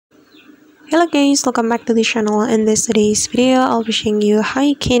Hello guys, welcome back to the channel. In today's video, I'll be showing you how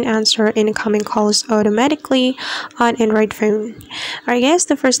you can answer incoming calls automatically on Android phone. Alright guys,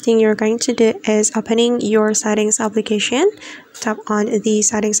 the first thing you're going to do is opening your settings application. Tap on the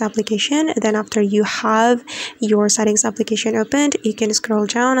settings application. Then after you have your settings application opened, you can scroll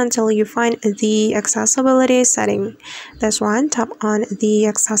down until you find the accessibility setting. This one, tap on the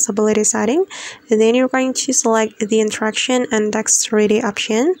accessibility setting. And then you're going to select the interaction and text ready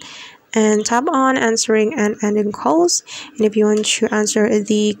option and tap on answering and ending calls. And if you want to answer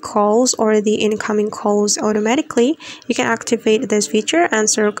the calls or the incoming calls automatically, you can activate this feature,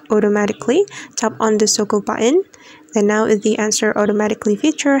 answer automatically. Tap on the circle button. Then now the answer automatically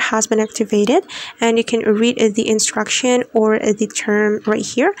feature has been activated, and you can read the instruction or the term right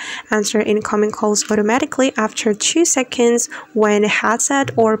here, answer incoming calls automatically after 2 seconds when a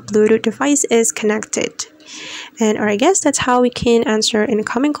headset or Bluetooth device is connected. And alright guys, that's how we can answer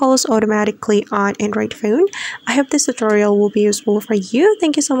incoming calls automatically on Android phone. I hope this tutorial will be useful for you.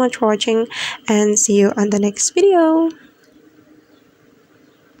 Thank you so much for watching and see you on the next video.